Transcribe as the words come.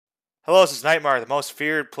Hello, this is Nightmare, the most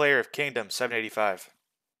feared player of Kingdom 785.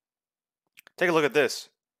 Take a look at this.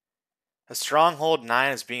 A Stronghold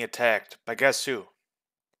 9 is being attacked by guess who?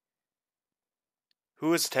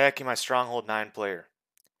 Who is attacking my Stronghold 9 player?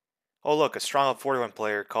 Oh look, a Stronghold 41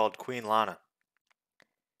 player called Queen Lana.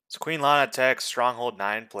 So Queen Lana attacks Stronghold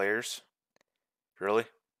 9 players? Really?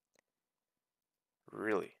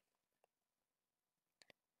 Really?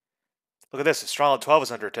 Look at this, a Stronghold 12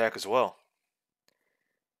 is under attack as well.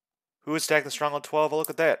 Who is attacking the Stronghold 12? Oh, look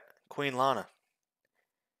at that. Queen Lana.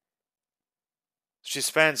 She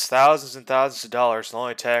spends thousands and thousands of dollars to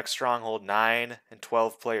only attack Stronghold 9 and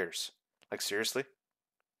 12 players. Like, seriously?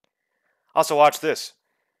 Also, watch this.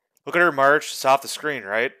 Look at her march. It's off the screen,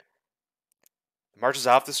 right? The march is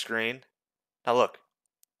off the screen. Now look.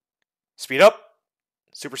 Speed up.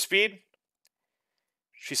 Super speed.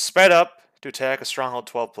 She sped up to attack a Stronghold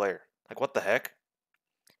 12 player. Like, what the heck?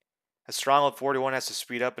 A Stronghold 41 has to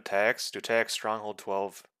speed up attacks to attack Stronghold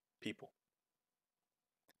 12 people.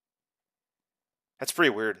 That's pretty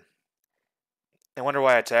weird. I wonder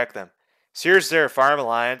why I attack them. So here's their Farm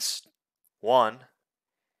Alliance 1.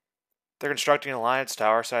 They're constructing an Alliance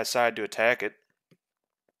Tower, so I decided to attack it.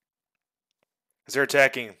 Because they're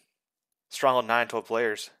attacking Stronghold 9, 12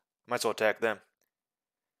 players. Might as well attack them.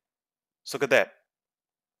 So look at that.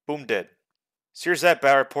 Boom, dead. So here's that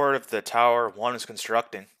battle report of the tower 1 is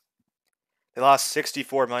constructing. They lost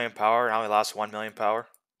 64 million power, now they lost 1 million power.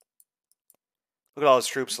 Look at all those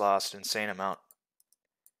troops lost, insane amount.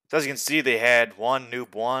 So as you can see, they had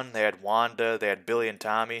Noob 1, they had Wanda, they had Billy and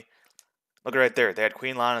Tommy. Look right there, they had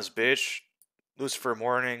Queen Lana's bitch, Lucifer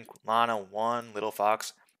Morning, Lana 1, Little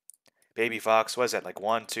Fox, Baby Fox. What is that, like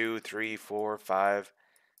 1, 2, 3, 4, 5,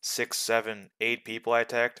 6, 7, 8 people I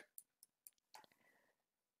attacked?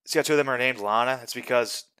 See how 2 of them are named Lana? That's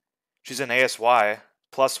because she's an ASY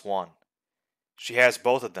 +1. She has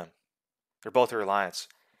both of them. They're both her alliance.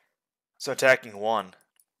 So attacking 1.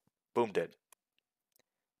 Boom, dead.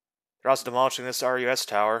 They're also demolishing this RUS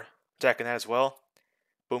tower. Attacking that as well.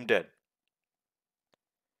 Boom, dead.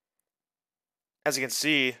 As you can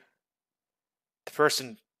see, the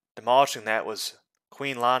person demolishing that was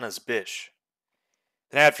Queen Lana's bitch.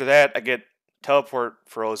 Then after that, I get teleport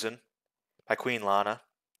frozen by Queen Lana.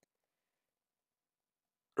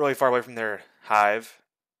 Really far away from their hive.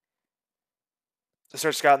 They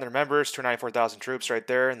start scouting their members, 294,000 troops right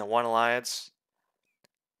there in the 1 alliance.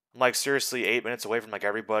 I'm like seriously 8 minutes away from like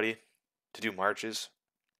everybody to do marches.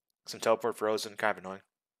 Some teleport frozen, kind of annoying.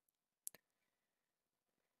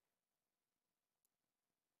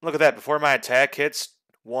 Look at that, before my attack hits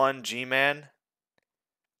 1 G-Man,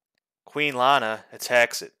 Queen Lana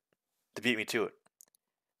attacks it to beat me to it.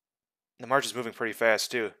 And the march is moving pretty fast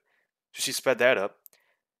too. She sped that up.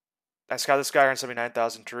 I scout this guy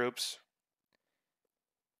 179,000 troops.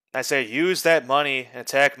 I say, use that money and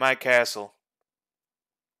attack my castle.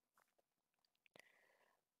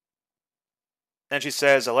 Then she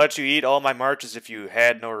says, I'll let you eat all my marches if you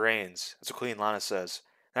had no reins. That's what Queen Lana says.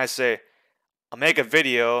 And I say, I'll make a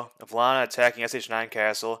video of Lana attacking SH9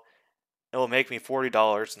 Castle. It will make me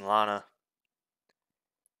 $40, and Lana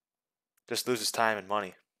just loses time and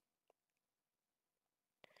money.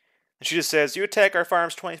 And she just says, you attack our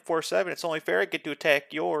farms 24/7. It's only fair I get to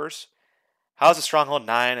attack yours. How's a Stronghold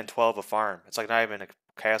 9 and 12 a farm? It's like not even a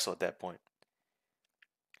castle at that point.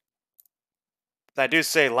 I do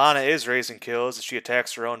say Lana is raising kills as she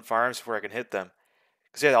attacks her own farms before I can hit them.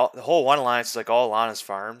 Because yeah, the whole 1 alliance is like all Lana's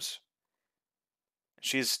farms.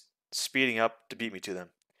 She's speeding up to beat me to them.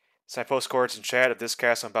 So I post coordinates in chat of this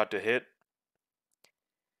castle I'm about to hit.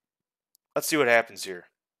 Let's see what happens here.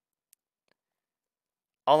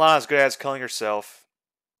 All Lana's good at is killing herself.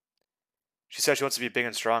 She says she wants to be big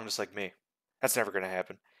and strong just like me. That's never going to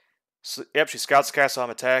happen. So, yep, she scouts the castle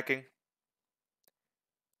I'm attacking.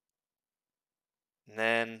 And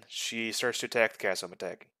then she starts to attack the castle I'm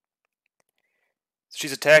attacking. So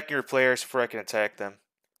she's attacking her players before I can attack them.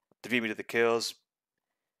 To beat me to the kills.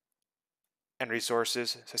 And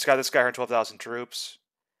resources. So I scout this guy 112,000 troops.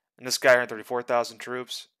 And this guy 134,000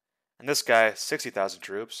 troops. And this guy 60,000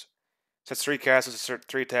 troops. So that's 3 castles,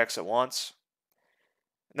 3 attacks at once.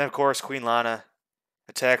 And then of course Queen Lana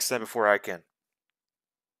attacks them before I can.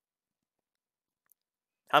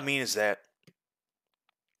 How mean is that?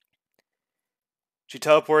 She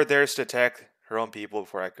teleported there to attack her own people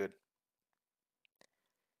before I could.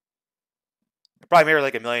 I probably made her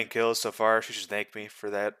like 1 million kills so far. She should thank me for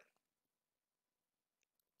that.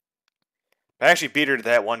 I actually beat her to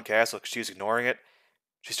that 1 castle because she was ignoring it.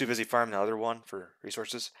 She's too busy farming the other one for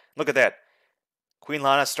resources. Look at that. Queen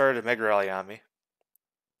Lana started a mega rally on me.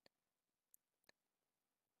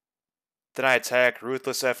 Then I attack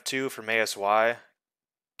Ruthless F2 from ASY.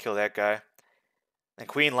 Kill that guy. And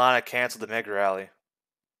Queen Lana canceled the Mega Rally.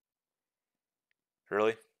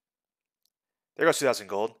 Really? There goes 2,000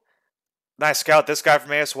 gold. Then I scout this guy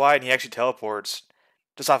from ASY and he actually teleports.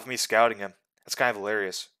 Just off of me scouting him. That's kind of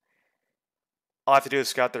hilarious. All I have to do is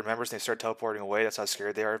scout their members and they start teleporting away. That's how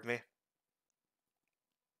scared they are of me.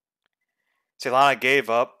 So Lana gave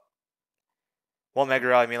up. Won't Mega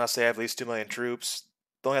Rally me unless they have at least 2 million troops.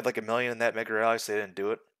 They only had like 1 million in that Mega Rally, so they didn't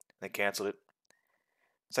do it. They canceled it.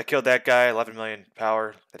 So I killed that guy, 11 million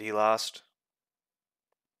power that he lost.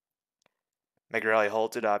 Mega Rally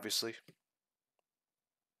halted, obviously.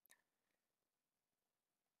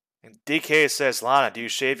 And DK says, Lana, do you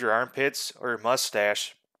shave your armpits or your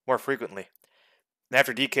mustache more frequently? And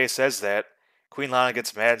after DK says that, Queen Lana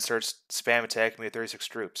gets mad and starts spam attacking me with 36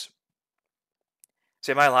 troops.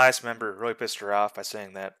 See, my last member really pissed her off by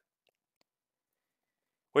saying that.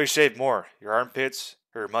 What do you shave more, your armpits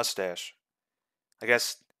or your mustache? I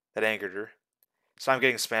guess that angered her. So I'm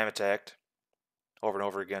getting spam attacked over and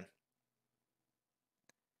over again.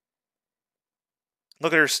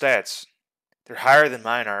 Look at her stats. They're higher than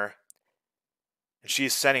mine are. And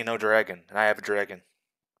she's sending no dragon, and I have a dragon.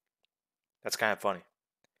 That's kind of funny.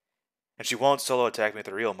 And she won't solo attack me with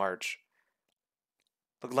a real march.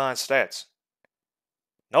 Look at Lana's stats.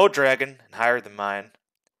 No dragon, and higher than mine.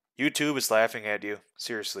 YouTube is laughing at you.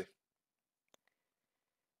 Seriously.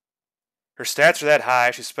 Her stats are that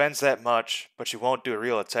high, she spends that much, but she won't do a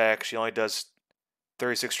real attack. She only does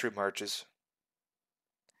 36 troop marches.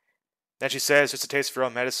 Then she says, just a taste of her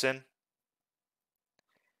own medicine.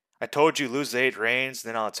 I told you lose the 8 reigns,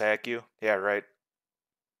 then I'll attack you. Yeah, right.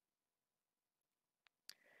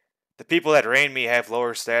 The people that reign me have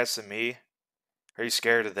lower stats than me. Are you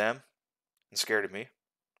scared of them? And scared of me?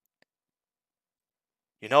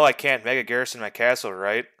 You know I can't mega garrison my castle,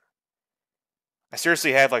 right? I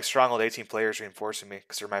seriously have like stronghold 18 players reinforcing me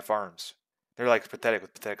because they're my farms. They're like pathetic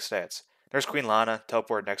with pathetic stats. There's Queen Lana,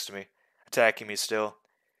 teleport next to me, attacking me still.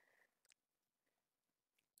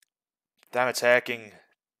 Then I'm attacking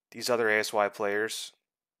these other ASY players.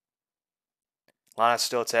 Lana's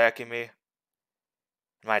still attacking me.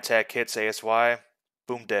 My attack hits ASY.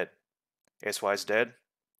 Boom, dead. ASY's dead.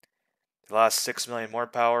 They lost 6 million more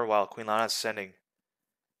power while Queen Lana's sending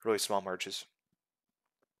really small marches.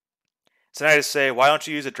 So now I just say, why don't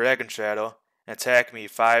you use a Dragon Shadow and attack me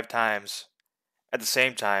 5 times at the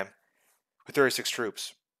same time with 36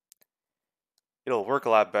 troops? It'll work a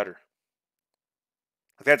lot better.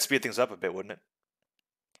 Like that'd speed things up a bit, wouldn't it?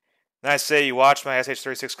 Then I say you watch my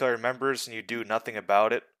SH36 color members and you do nothing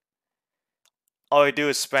about it. All you do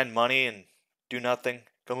is spend money and do nothing.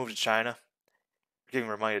 Go move to China. You're giving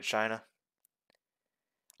more money to China.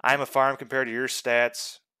 I'm a farm compared to your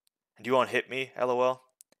stats, and you won't hit me, lol.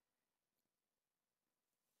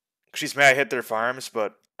 She's mad I hit their farms,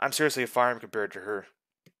 but I'm seriously a farm compared to her.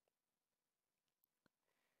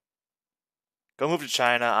 Go move to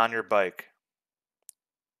China on your bike.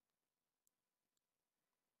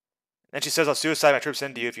 Then she says, I'll suicide my troops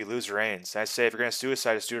into you if you lose reigns. And I say, if you're going to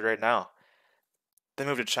suicide, just do it right now. Then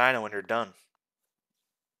move to China when you're done.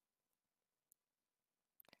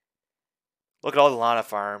 Look at all the Lana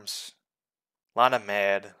farms. Lana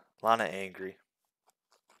mad. Lana angry.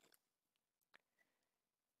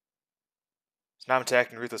 So now I'm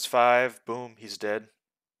attacking Ruthless 5. Boom, he's dead.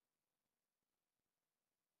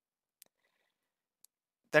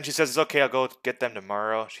 Then she says, it's okay, I'll go get them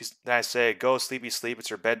tomorrow. Then I say, go, sleepy sleep, it's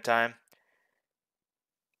your bedtime.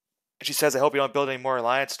 And she says, I hope you don't build any more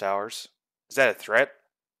alliance towers. Is that a threat?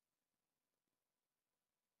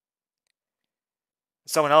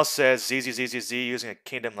 Someone else says, ZZZZZ using a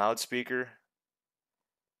kingdom loudspeaker.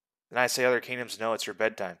 Then I say, other kingdoms know it's your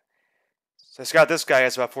bedtime. So I scout this guy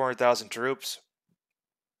has about 400,000 troops.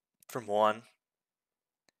 From 1.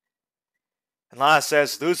 And Lana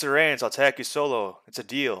says, lose the reins, I'll attack you solo. It's a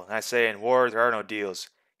deal. And I say, in war, there are no deals.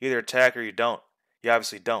 You either attack or you don't. You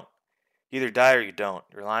obviously don't. You either die or you don't.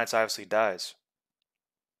 Your alliance obviously dies.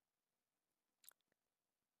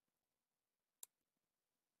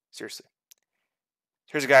 Seriously.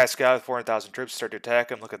 Here's a guy I scout with 400,000 troops. Start to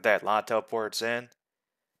attack him. Look at that. Lana teleports in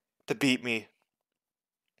to beat me.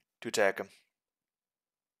 To attack him.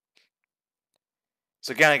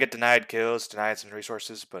 So again, I get denied kills, denied some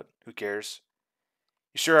resources, but who cares?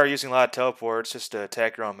 You sure are using a lot of teleports just to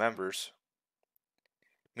attack your own members.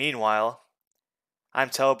 Meanwhile, I'm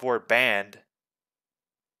teleport banned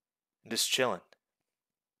and just chilling.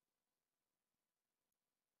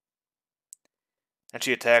 And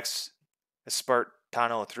she attacks a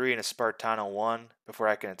Spartano 3 and a Spartano 1 before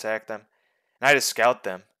I can attack them. And I just scout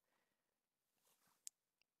them.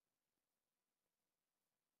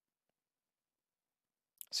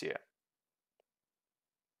 So yeah.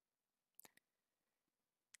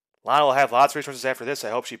 Lana will have lots of resources after this. I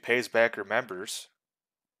hope she pays back her members.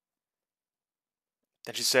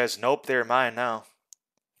 Then she says, nope, they're mine now.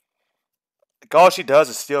 Like, all she does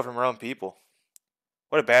is steal from her own people.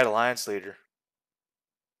 What a bad alliance leader.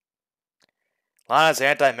 Lana's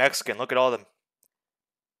anti-Mexican. Look at all the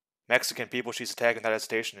Mexican people she's attacking without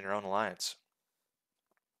hesitation in her own alliance.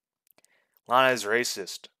 Lana is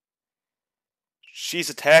racist. She's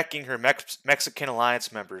attacking her Mexican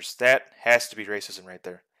alliance members. That has to be racism right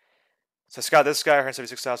there. So I scout this guy,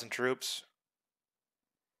 176,000 troops.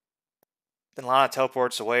 Then Lana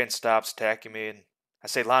teleports away and stops attacking me. And I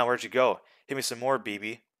say, Lana, where'd you go? Hit me some more,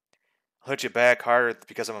 BB. I'll hit you back harder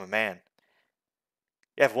because I'm a man.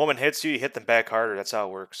 Yeah, if a woman hits you, you hit them back harder. That's how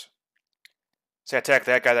it works. So I attack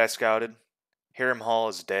that guy that I scouted. Hiram Hall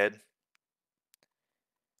is dead.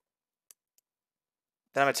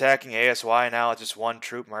 Then I'm attacking ASY now. Just one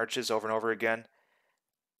troop marches over and over again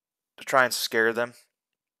to try and scare them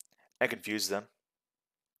and confuse them.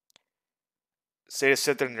 Say to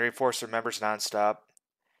sit there and reinforce their members nonstop.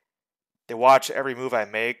 They watch every move I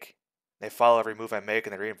make. They follow every move I make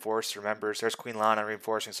and they reinforce their members. There's Queen Lana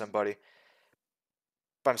reinforcing somebody.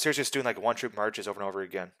 But I'm seriously just doing like one troop marches over and over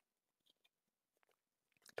again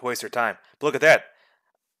to waste their time. But look at that.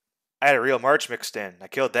 I had a real march mixed in. I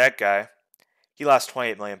killed that guy. He lost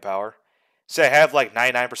 28 million power. So I have like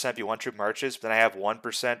 99% be one troop marches, but then I have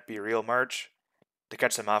 1% be real march to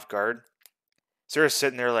catch them off guard. So they're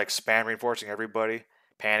sitting there like spam reinforcing everybody,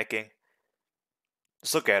 panicking.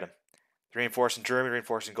 Just look at them. They're reinforcing Germany,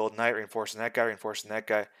 reinforcing Golden Knight, reinforcing that guy, reinforcing that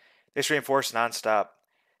guy. They just reinforce nonstop.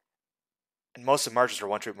 And most of the marches are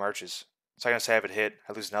one troop marches. So I just have it hit.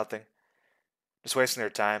 I lose nothing. Just wasting their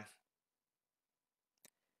time.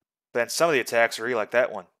 But then some of the attacks are real, like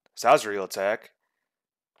that one. So that was a real attack.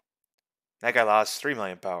 That guy lost 3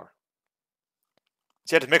 million power.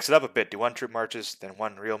 So you had to mix it up a bit. Do one troop marches, then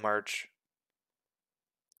one real march.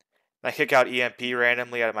 And I kick out EMP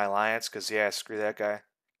randomly out of my alliance, because yeah, screw that guy.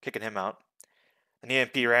 Kicking him out. And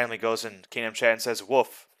EMP randomly goes in Kingdom chat and says,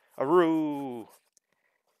 "Wolf, aroo!"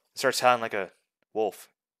 Starts howling like a wolf.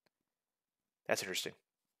 That's interesting.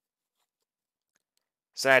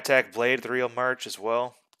 So then I attack Blade, the real march, as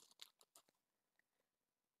well.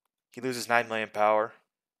 He loses 9 million power.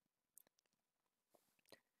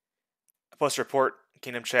 I post a report in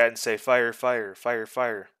Kingdom chat and say, fire, fire, fire,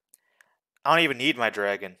 fire. I don't even need my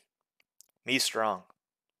dragon. Me strong.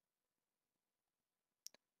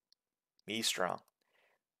 Me strong.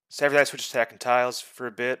 So after that, I switch to attacking tiles for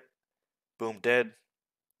a bit. Boom, dead.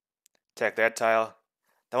 Attack that tile.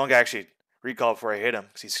 That one guy actually recalled before I hit him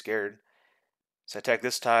because he's scared. So I attack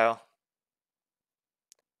this tile.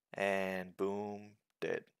 And boom,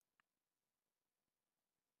 dead.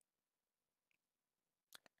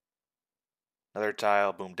 Another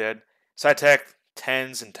tile, boom, dead. So I attack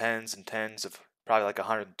tens and tens and tens of probably like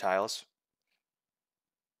 100 tiles.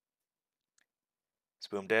 It's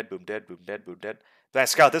boom, dead, boom, dead, boom, dead, boom, dead. Then I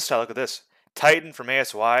scout this tile, look at this. Titan from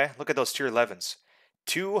ASY, look at those tier 11s.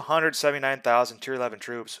 279,000 tier 11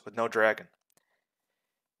 troops with no dragon.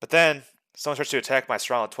 But then, someone starts to attack my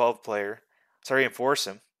strong 12 player, so I reinforce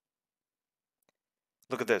him.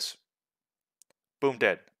 Look at this. Boom,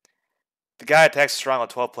 dead. The guy attacks the strong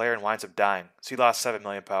 12 player and winds up dying, so he lost 7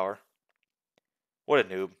 million power. What a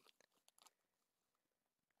noob.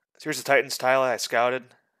 So here's the Titans tile I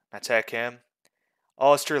scouted. I attack him.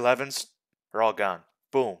 All his tier 11s are all gone.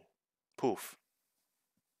 Boom. Poof.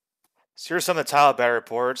 So here's some of the tile battle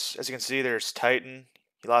reports. As you can see, there's Titan.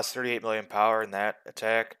 He lost 38 million power in that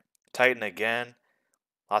attack. Titan again.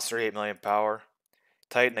 Lost 38 million power.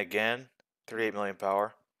 Titan again. 38 million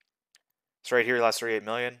power. So right here, he lost 38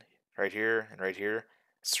 million. Right here and right here.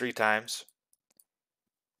 It's 3 times.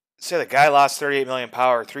 Say the guy lost 38 million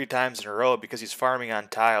power 3 times in a row because he's farming on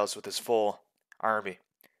tiles with his full army.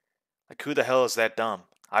 Like, who the hell is that dumb?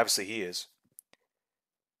 Obviously he is.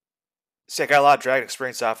 See, I got a lot of dragon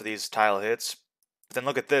experience off of these tile hits. But then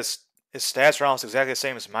look at this. His stats are almost exactly the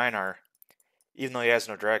same as mine are, even though he has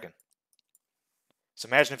no dragon. So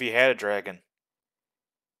imagine if he had a dragon.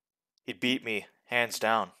 He'd beat me, hands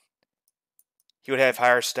down. He would have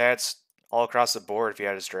higher stats all across the board if he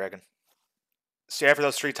had his dragon. See, after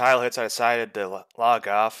those 3 tile hits, I decided to log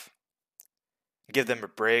off, give them a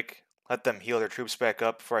break, let them heal their troops back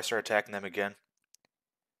up before I start attacking them again.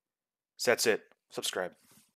 So that's it. Subscribe.